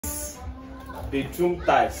bedroom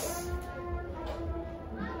tiles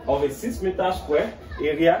of a 6 meter square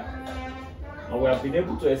area, and we have been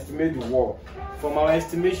able to estimate the wall. From our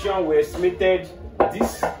estimation, we estimated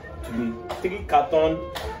this to be 3.5 cartons,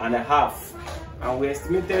 and we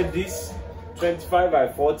estimated this 25 by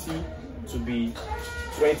 40 to be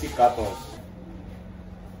 20 cartons.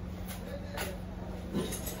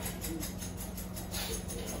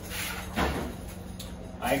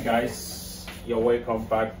 Hi guys, you're welcome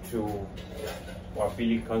back to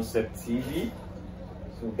Wapili Concept TV.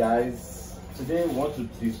 So guys, today we want to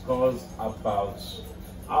discuss about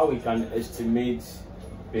how we can estimate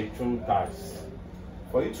bedroom tiles.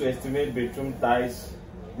 For you to estimate bedroom tiles,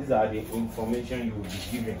 these are the information you will be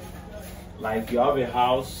given. Like you have a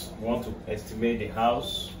house, you want to estimate the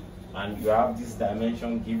house, and you have this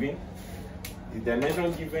dimension given. The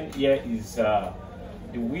dimension given here is the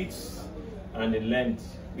width and the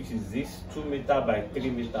length, which is this 2 meter by 3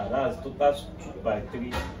 meter. That's total 2 by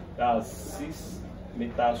 3. That's 6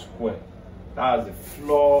 meter square. That's the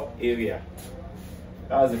floor area.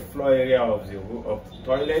 That's the floor area of the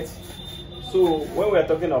toilet. So when we are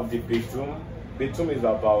talking of the bedroom is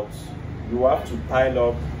about, you have to tile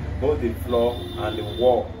up both the floor and the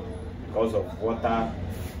wall because of water.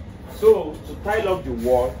 So to tile up the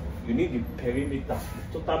wall, you need the perimeter,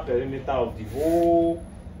 the total perimeter of the whole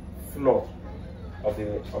floor of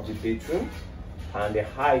the bedroom, and the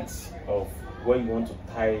height of where you want to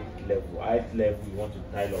tile level, height level you want to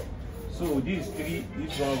tile up. So these 3,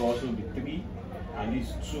 this one will also be 3, and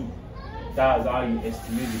these 2. That's how you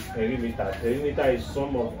estimate the perimeter. Perimeter is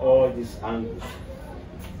sum of all these angles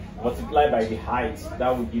multiplied by the height.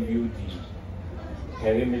 That will give you the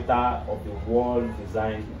perimeter of the wall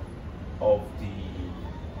design of the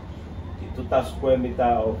total square meter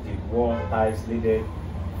of the wall tiles needed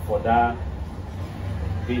for that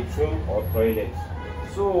bedroom or toilet.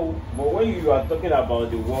 So, but when you are talking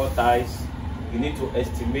about the wall tiles, you need to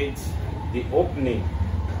estimate the opening.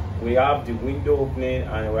 We have the window opening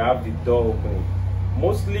and we have the door opening.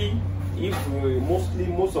 Most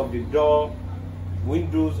of the door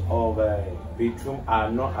windows of a bedroom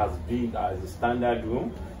are not as big as the standard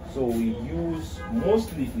room, so we use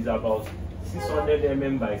mostly is about 600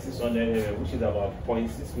 mm by 600 mm, which is about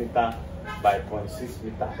 0.6 meter by 0.6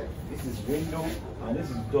 meter. This is window and this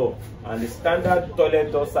is door, and the standard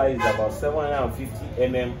toilet door size is about 750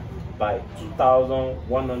 mm by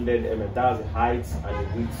 2100 mm. That's the height and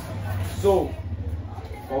the width. So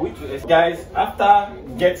for which to guys, after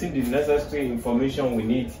getting the necessary information we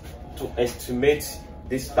need to estimate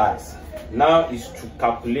these tiles, now is to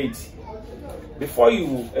calculate. Before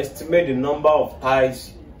you estimate the number of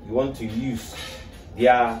tiles you want to use,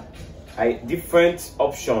 there are different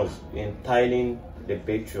options in tiling the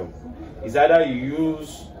bedroom. It's either you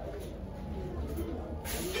use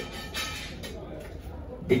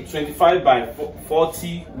a 25 by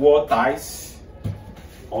 40 wall tiles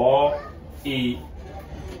or a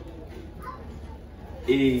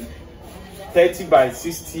 30 by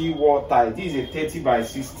 60 wall tile. This is a 30 by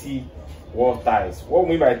 60 wall tiles. What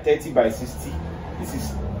we mean by 30 by 60? This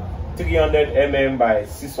is 300 mm by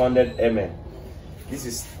 600 mm. This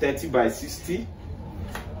is 30 by 60,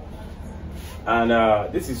 and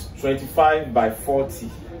this is 25 by 40.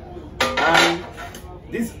 And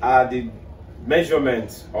these are the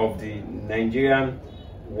measurements of the Nigerian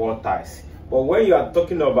wall tiles. But when you are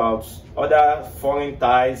talking about other foreign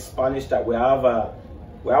tiles, Spanish tile, we have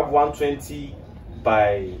 120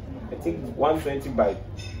 by, I think 120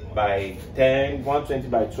 by 10, 120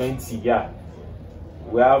 by 20. Yeah,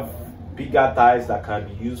 we have bigger tiles that can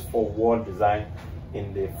be used for wall design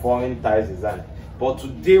in the foreign tiles design. But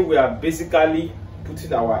today we are basically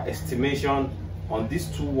putting our estimation on these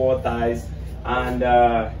 2 wall tiles, and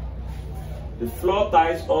the floor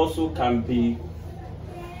tiles also can be,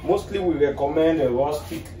 mostly we recommend a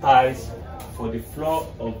rustic tiles for the floor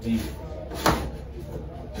of the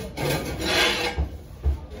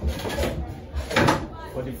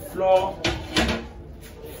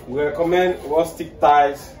we recommend rustic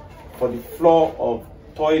tiles for the floor of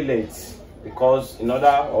toilets, because in order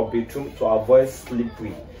of bedroom to avoid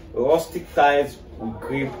slippery, rustic tiles will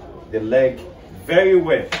grip the leg very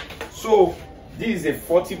well. So this is a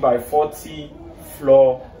 40 by 40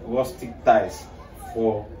 floor rustic tiles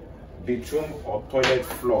for bedroom or toilet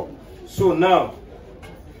floor. So now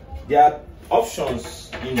there are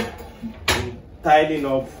options in tiling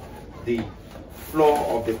up the floor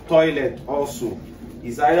of the toilet. Also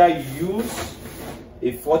is either you use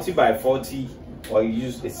a 40 by 40 or you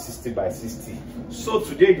use a 60 by 60. So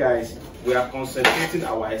today guys, we are concentrating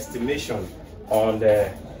our estimation on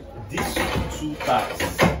these 2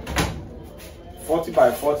 tiles. 40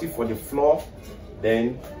 by 40 for the floor,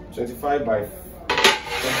 then 25 by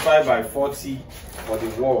 40 for the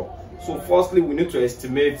wall. So firstly, we need to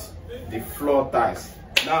estimate the floor tiles.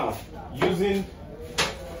 Now using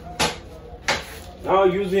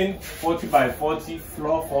 40 by 40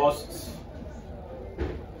 floor first,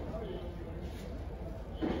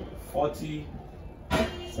 40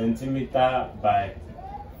 centimeter by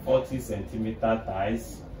 40 centimeter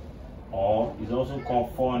tiles, or is also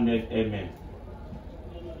called 400 mm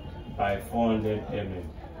by 400 mm.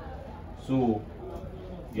 So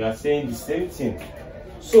you are saying the same thing.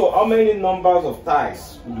 So how many numbers of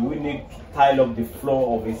tiles do we need to tile up the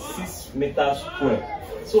floor of a 6 meter square?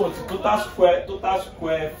 So the total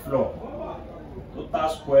square floor, total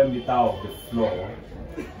square meter of the floor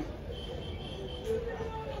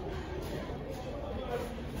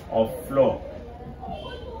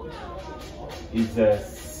is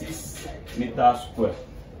 6 meter square.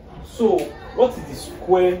 So what is the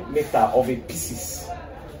square meter of a pieces?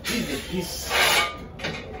 This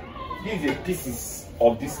is a pieces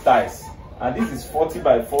of these tiles, and this is 40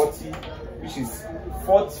 by 40, which is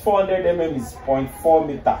 400 mm is 0.4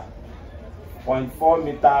 meter. 0.4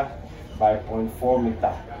 meter by 0.4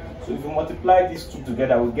 meter. So if you multiply these two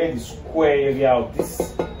together, we get the square area of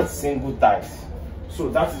this single tiles. So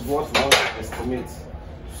that is what we want to estimate.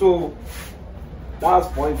 So that's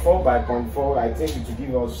 0.4 by 0.4. I think it will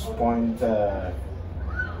give us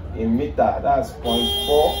in meter. That's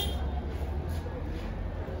 0.4.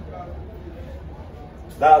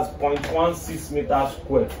 That's 0.16 meter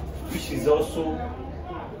square, which is also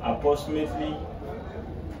approximately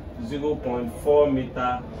 0.4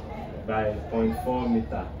 meter by 0.4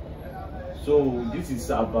 meter. So this is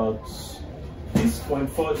about this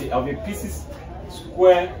 0.4 of a pieces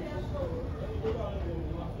square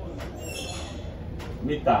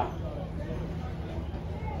meter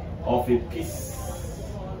of a piece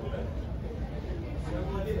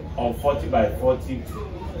of 40 by 40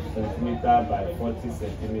 centimeter by 40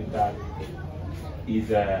 centimeter is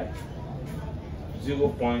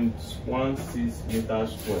 0.16 meter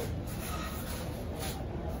square.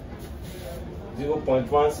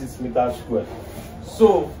 0.16 meter square.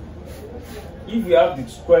 So if we have the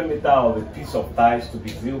square meter of a piece of tiles to be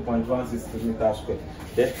 0.16 meter square,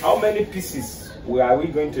 then how many pieces are we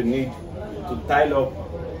going to need to tile up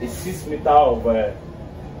a 6 meter of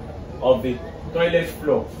the toilet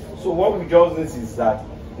floor? So what we just need is that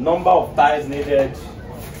number of tiles needed,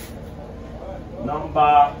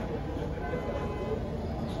 number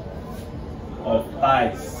of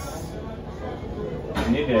tiles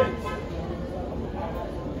needed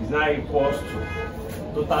is now equals to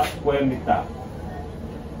total square meter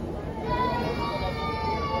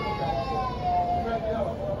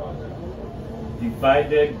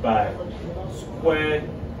divided by square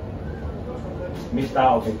meter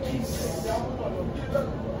of a piece,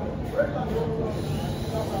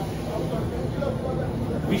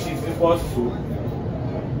 which is equals to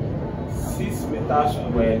 6 meter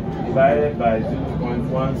square divided by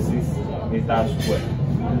 0.16 meter square.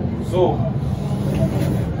 So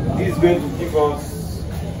this is going to give us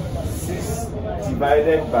 6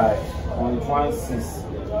 divided by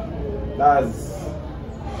 0.16. That's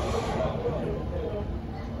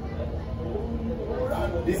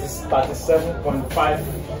this is 37.5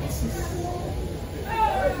 pieces.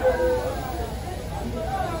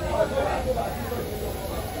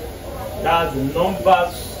 That's the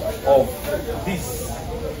numbers of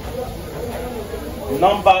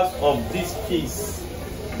this piece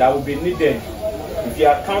that will be needed. If you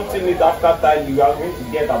are counting it after time, you are going to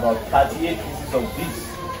get about 38 pieces of this.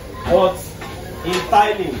 But in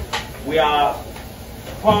tiling, we are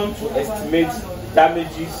bound to estimate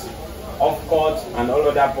damages, off-cut, and all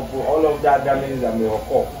of that damages that may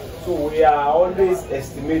occur. So we are always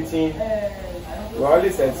estimating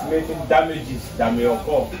damages that may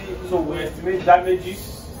occur. So we estimate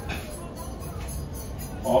damages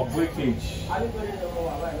or breakage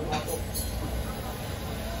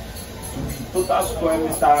to the total square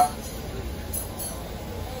meter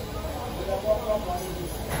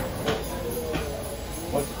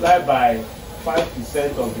multiplied by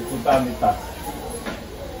 5% of the total meters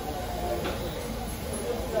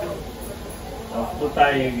of total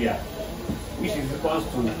area, which is equals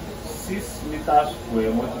to 6 meters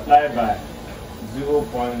square multiplied by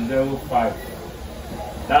 0.05.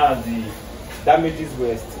 That's the damages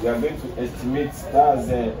we are going to estimate. That's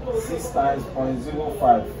 6 times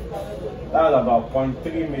 0.05. That's about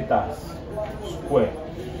 0.3 meters square.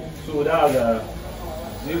 So that's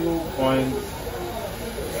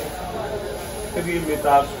 0.3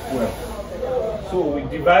 meters square. So we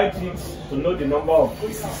divide it to know the number of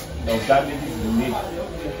pieces of damages we made.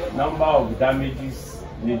 Number of damages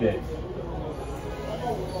needed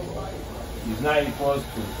is now equals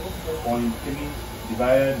to 0.3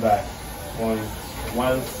 divided by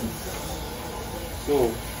 0.16.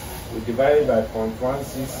 So we divide it by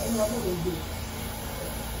 0.16.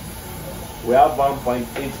 We have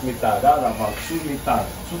 1.8 meters. That's about 2 meters,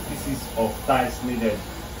 2 pieces of ties needed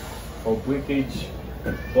for breakage.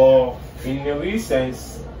 But in a real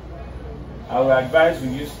sense, I will advise we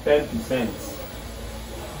use 10%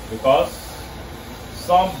 because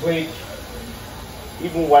some break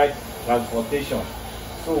even while transportation.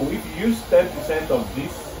 So if you use 10% of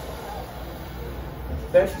this,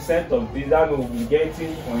 that will be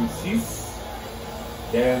getting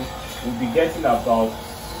 0.6. Then we'll be getting about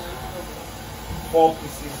 4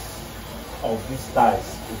 pieces of these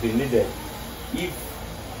ties will be needed if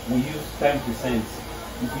we use 10%.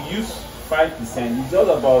 If we use 5%, it's all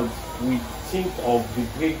about we think of the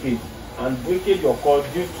breakage, and breakage occurs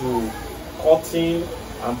due to cutting,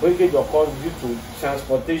 and breakage occurs due to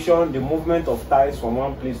transportation, the movement of ties from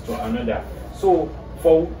one place to another. So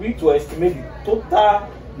for we to estimate the total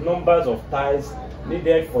numbers of ties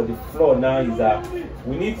needed for the floor now is that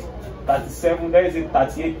we need 37, there is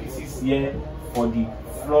 38 pieces here for the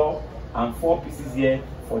floor and 4 pieces here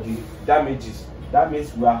for the damages. That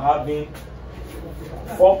means we are having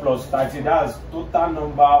 4 plus 30, that's total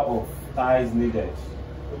number of ties needed.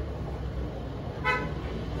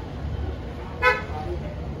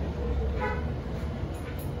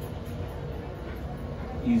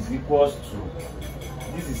 Is equals to,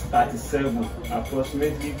 this is 37,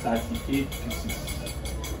 approximately 38 pieces.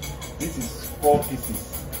 This is 4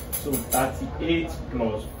 pieces, so 38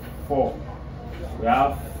 plus 4, we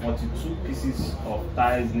have 42 pieces of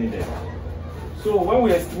ties needed. So when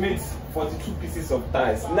we estimate 42 pieces of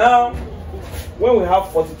ties, now when we have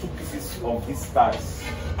 42 pieces of these ties,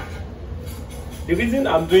 the reason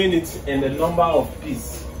I'm doing it in the number of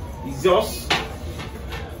pieces is just,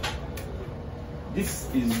 this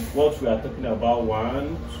is what we are talking about: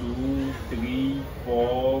 1, 2, 3,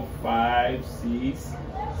 4, 5, 6,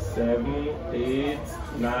 7, 8,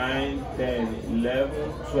 9, 10,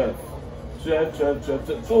 11, 12.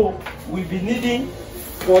 12. So we'll be needing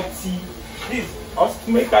 40. This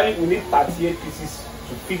automatically we need 38 pieces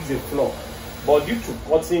to fix the floor, but due to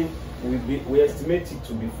cutting, we estimate it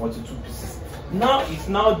to be 42 pieces. Now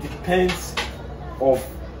it depends of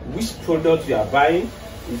which product you are buying.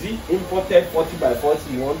 Is it imported 40 by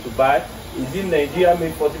 40 you want to buy? Is it Nigeria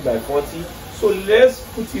made 40 by 40? So let's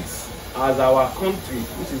put it as our country,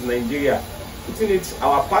 which is Nigeria. Putting it,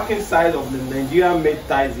 our packing size of the Nigeria made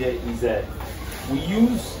ties here is we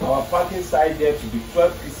use our packing size here to be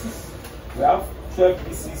 12 pieces. We have 12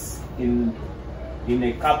 pieces in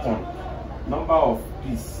a carton. Number of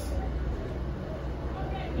pieces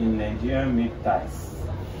in Nigeria made ties.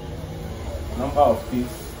 Number of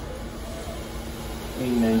pieces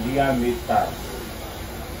in Nigeria made ties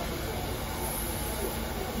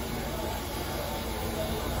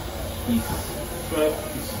is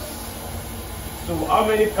 12 pieces. So how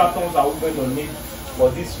many cartons are we going to need for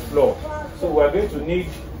this floor? So we are going to need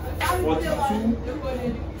 42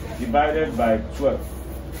 divided by 12.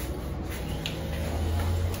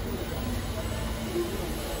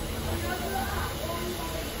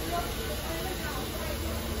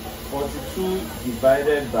 42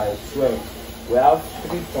 divided by 12. We have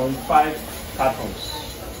 3.5 cartons.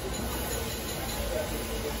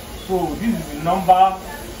 So this is the number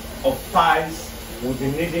of ties we'll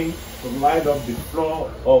be needing to line up the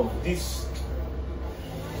floor of this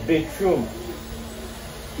bedroom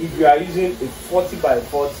if you are using a 40 by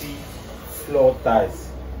 40 floor tiles.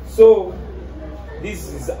 So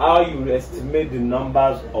this is how you estimate the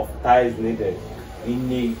numbers of tiles needed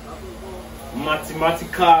in a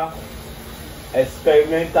mathematical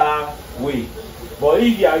experimental way. But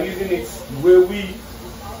if you are using it where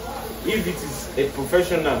if it is a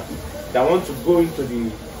professional that want to go into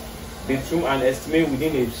the bedroom and estimate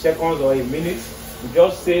within a second or a minute, we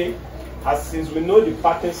just say, since we know the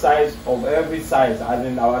packing size of every size, as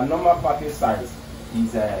in our normal packing size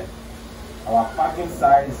is our packing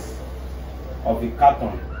size of a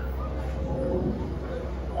carton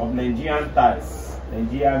of Nigerian tiles,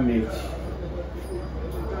 Nigeria made,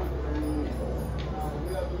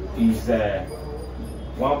 is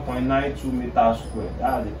 1.92 meters square.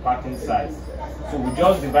 That's the packing size. So we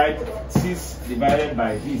just divide 6 divided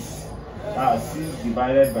by this. That's 6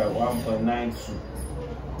 divided by 1.92.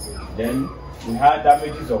 Then we have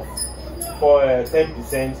damages of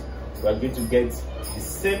 10%. We are going to get the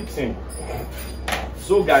same thing.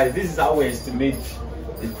 So guys, this is how we estimate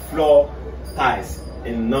the floor tiles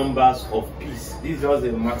in numbers of pieces. This is just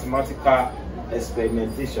a mathematical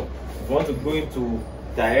experimentation. If you want to go into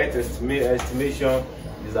direct estimation,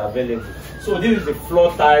 is available. So this is the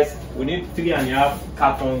floor tiles. We need 3.5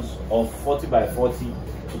 cartons of 40 by 40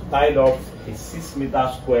 to tile up a 6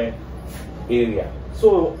 meter square area.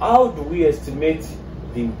 So how do we estimate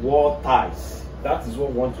the wall tiles? That is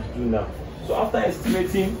what we want to do now. So after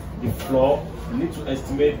estimating the floor, we need to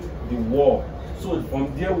estimate the wall. So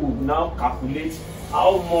from there we will now calculate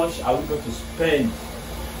how much are we going to spend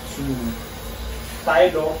to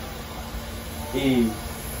tile up a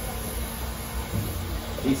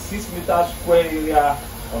 6 meter square area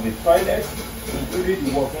of the toilet, including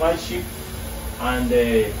the workmanship and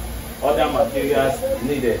other materials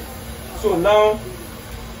needed. So now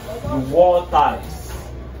the wall tiles.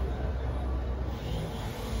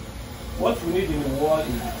 What we need in the wall is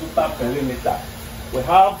the total perimeter. We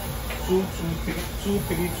have 2, 2, 3, 2,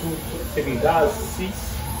 3, 2, 2, 3. That's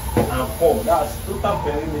 6 and 4. That's total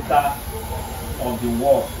perimeter of the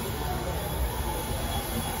wall.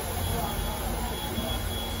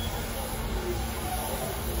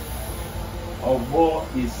 Of wall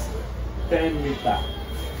is 10 meter.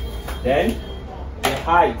 Then the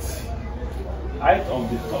height of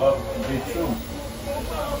the bedroom,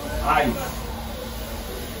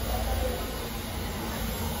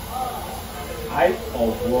 height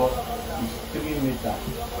of wall is 3 meter.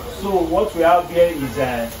 So what we have here is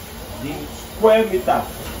the square meter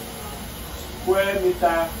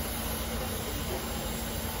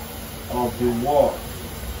of the wall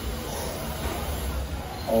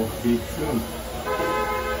of the bedroom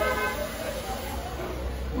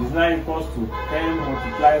is now equals to 10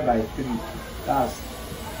 multiplied by 3. That's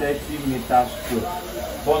 30 meters square.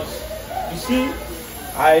 But you see,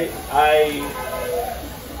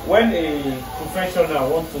 when a professional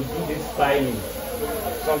wants to do this tiling,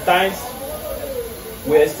 sometimes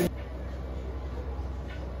we estimate.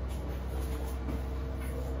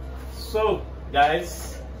 So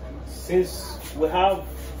guys, since we have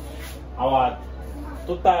our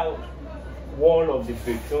total wall of the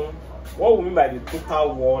bedroom, what we mean by the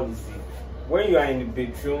total wall is when you are in the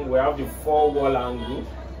bedroom, we have the 4 wall angle.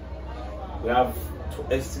 We have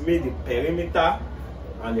to estimate the perimeter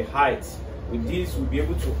and the height. With this, we'll be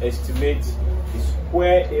able to estimate the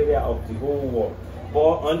square area of the whole wall.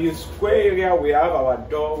 But on the square area, we have our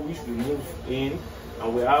door which we move in,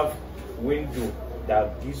 and we have window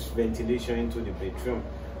that gives ventilation into the bedroom.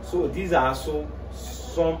 So these are also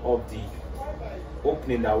some of the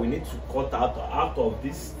opening that we need to cut out of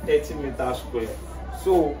this 30 meter square.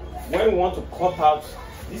 So when we want to cut out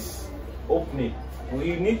this opening,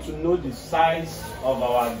 we need to know the size of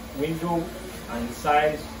our window and the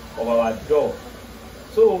size of our door.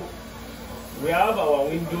 So we have our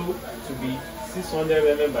window to be 600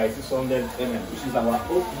 mm by 600 mm, which is our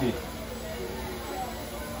opening.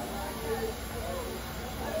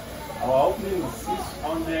 Our opening is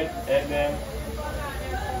 600 mm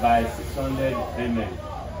by 600 mm,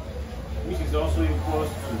 which is also equal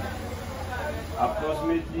to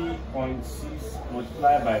approximately 0.6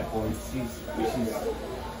 multiplied by 0.6, which is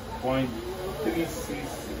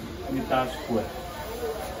 0.36 meters square.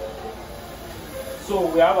 So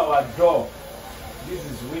we have our door. This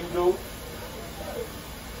is window.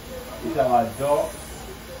 This is our door.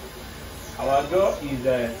 Our door is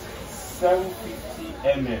 750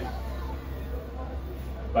 mm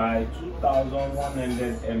by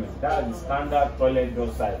 2100 mm. That's the standard toilet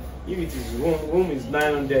door size. If it is room is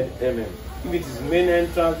 900 mm. If it is main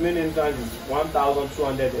entrance is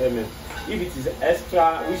 1200 mm. If it is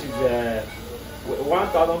extra, which is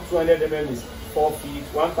 1200 mm is 4 feet,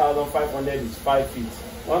 1500 is 5 feet,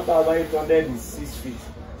 1800 is 6 feet.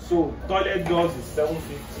 So toilet doors is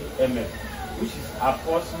 750 mm, which is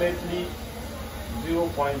approximately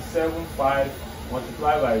 0.75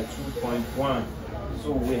 multiplied by 2.1.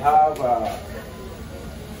 So we have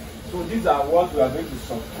so these are what we are going to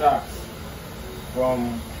subtract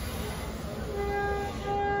from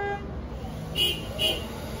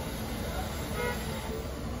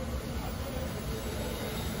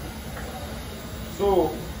so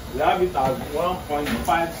we have it as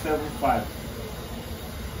 1.575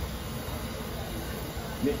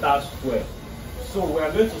 meters square. So we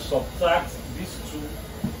are going to subtract these two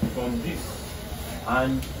from this,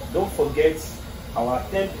 and don't forget our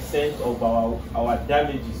 10% of our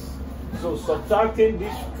damages. So subtracting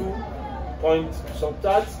these 2 points,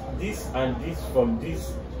 subtract this and this from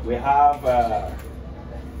this, we have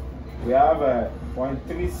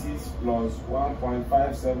 0.36 plus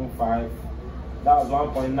 1.575. That's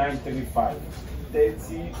 1.935.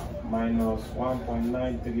 30 minus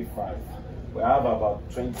 1.935. we have about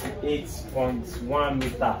 28.1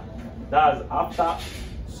 meter. That's after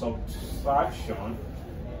subtraction.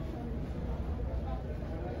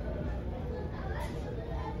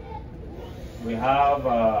 We have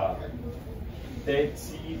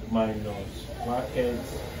 30 minus bracket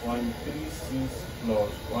 136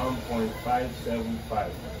 plus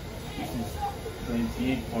 1.575. This is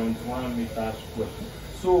 28.1 meters square.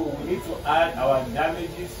 So we need to add our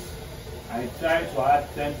damages. I try to add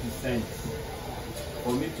 10%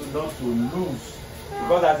 for me to not to lose,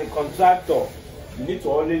 because as a contractor you need to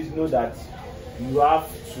always know that you have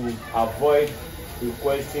to avoid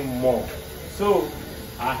requesting more. So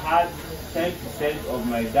I had 10% of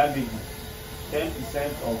my damages. 10%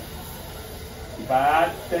 of, if I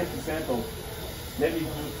add 10% of, let me do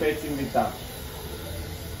 30 meters.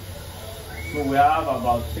 So we have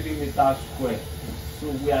about 3 meters square. So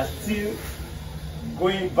we are still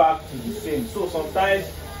going back to the same. So sometimes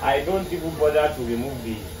I don't even bother to remove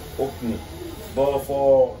the opening, but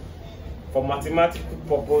for mathematical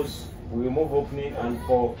purpose we remove opening, and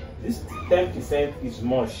for this 10% is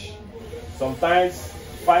much. Sometimes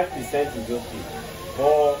 5% is okay.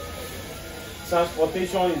 For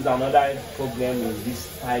transportation is another problem in this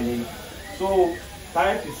tiling. So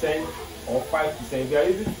 5% or 5%, if you are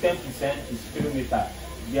using 10% is 3 meters.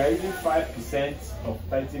 If you are using 5% of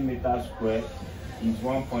 30 meters square is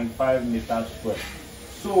 1.5 meters square.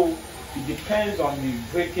 So it depends on the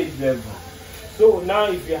breakage level. So now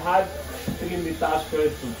if you had 3 meters square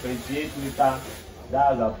to 28 meters,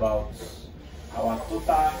 that's about our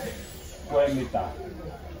total square meter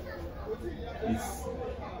is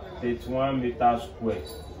 31 meters square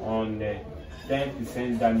on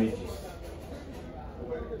 10% damages.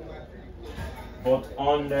 But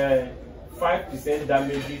on 5%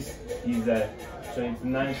 damages is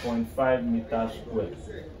 29.5 meters square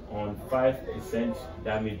on 5%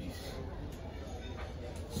 damages.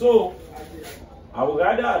 So I would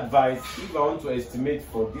rather advise, if I want to estimate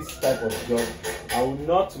for this type of job, I will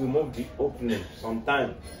not remove the opening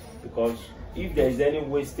sometimes, because if there is any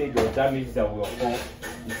wastage or damage that will occur,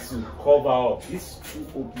 it will cover up. This two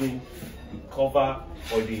opening will cover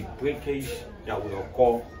for the breakage that will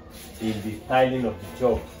occur in the tiling of the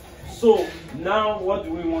job. So now what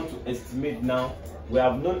do we want to estimate now? We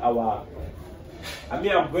have known our, I'm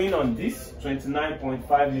going on this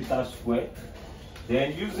 29.5 meters square,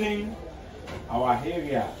 then using our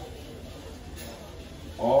area,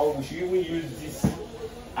 or we should even use this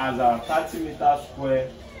as our 30 meters square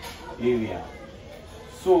area.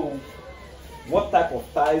 So what type of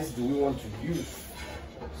tiles do we want to use?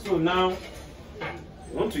 So now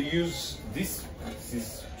we want to use this. This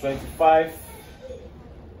is 25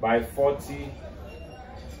 by 40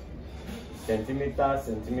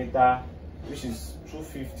 centimeter, which is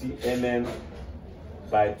 250 mm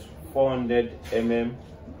by 400 mm.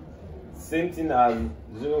 Same thing as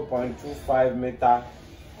 0.25 meter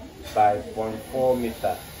by 0.4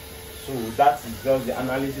 meter. So that is just the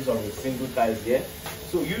analysis of a single tile here.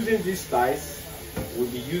 So using these tiles, we'll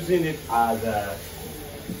be using it as a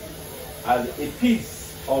piece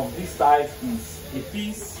of this tile is a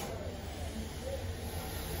piece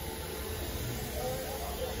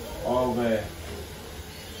of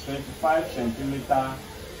 25 centimeter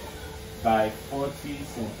by 40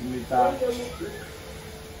 centimeter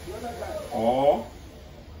or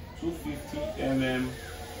 250 mm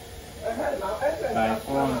by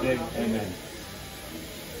 400 mm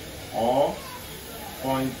or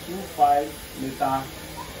 0.25 meter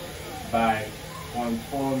by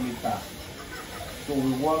 0.4 meter. So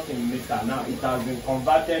we work in meter. Now it has been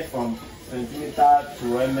converted from centimeter to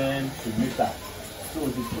mm to meter. So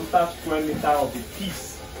the total square meter of the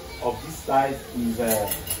piece of this size is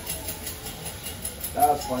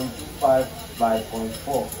that's 0.25 by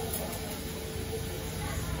 0.4.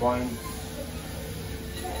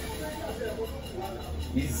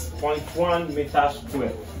 Is 0.1 meter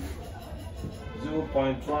square.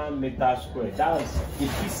 0.1 meter square. That's the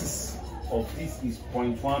pieces of this is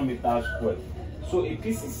 0.1 meter square. So a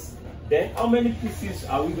piece is, then how many pieces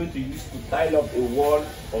are we going to use to tile up a wall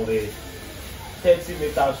of a 30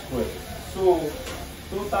 meter square? So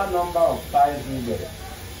total number of tiles needed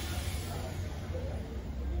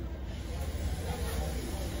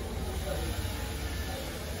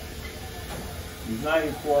is now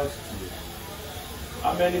equals to,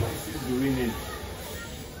 how many pieces do we need?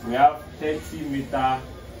 We have 30 meter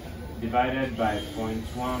divided by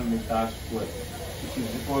 0.1 meter square, which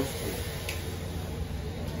is equals to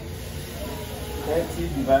 30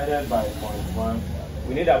 divided by 0.1.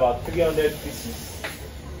 We need about 300 pieces.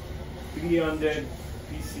 300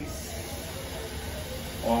 pieces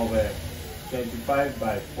of 25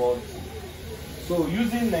 by 40. So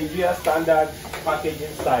using Nigeria standard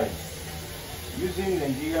packaging size, using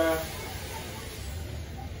Nigeria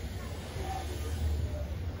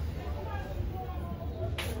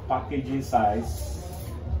packaging size,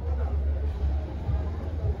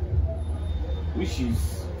 which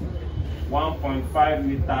is 1.5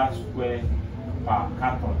 meter square per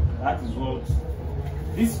carton. That is what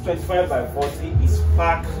this 25 by 40 is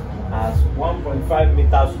packed as 1.5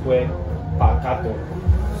 meter square per carton.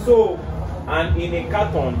 So, and in a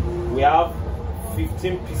carton we have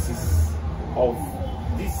 15 pieces of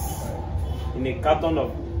this. In a carton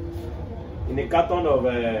of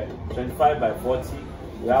 25 by 40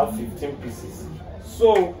 we have 15 pieces.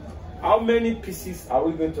 So how many pieces are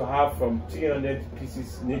we going to have from 300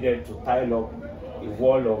 pieces needed to tile up a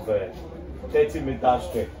wall of 30 meters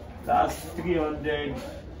square? That's 300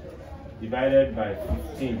 divided by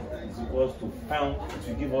 15 is equals to pound. It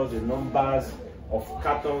will give us the numbers of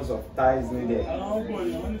cartons of tiles needed.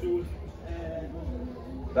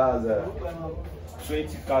 That's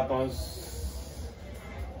 20 cartons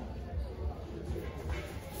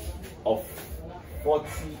of 40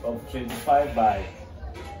 of 25 by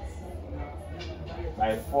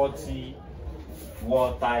 40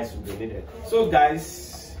 wall tiles will be needed. So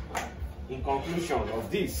guys, in conclusion of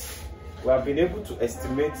this, we have been able to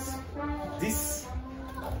estimate this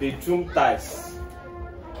bedroom tiles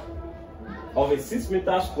of a 6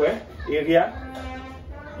 meter square area,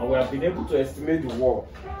 and we have been able to estimate the wall.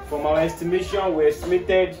 From our estimation, we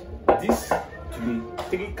estimated this to be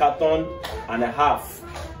 3.5 cartons,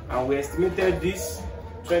 and we estimated this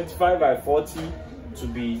 25 by 40 to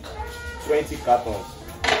be 20 cartons.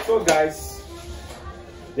 So guys,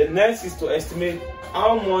 the next is to estimate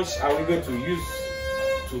how much are we going to use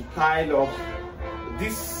to tile up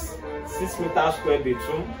this 6 meter square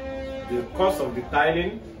bedroom, the cost of the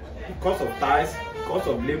tiling, the cost of tiles, the cost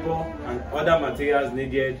of labor and other materials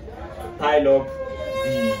needed to tile up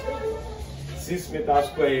the 6 meter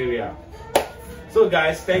square area. So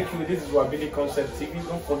guys, thank you. This is Wabili Concept TV.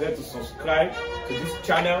 Don't forget to subscribe to this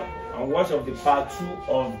channel and watch of the part 2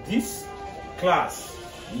 of this class.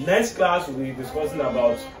 Next class we'll be discussing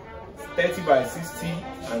about 30 by 60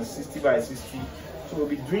 and 60 by 60. So we'll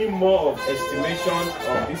be doing more of estimation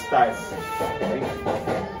of these tiles. Thank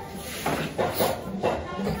you.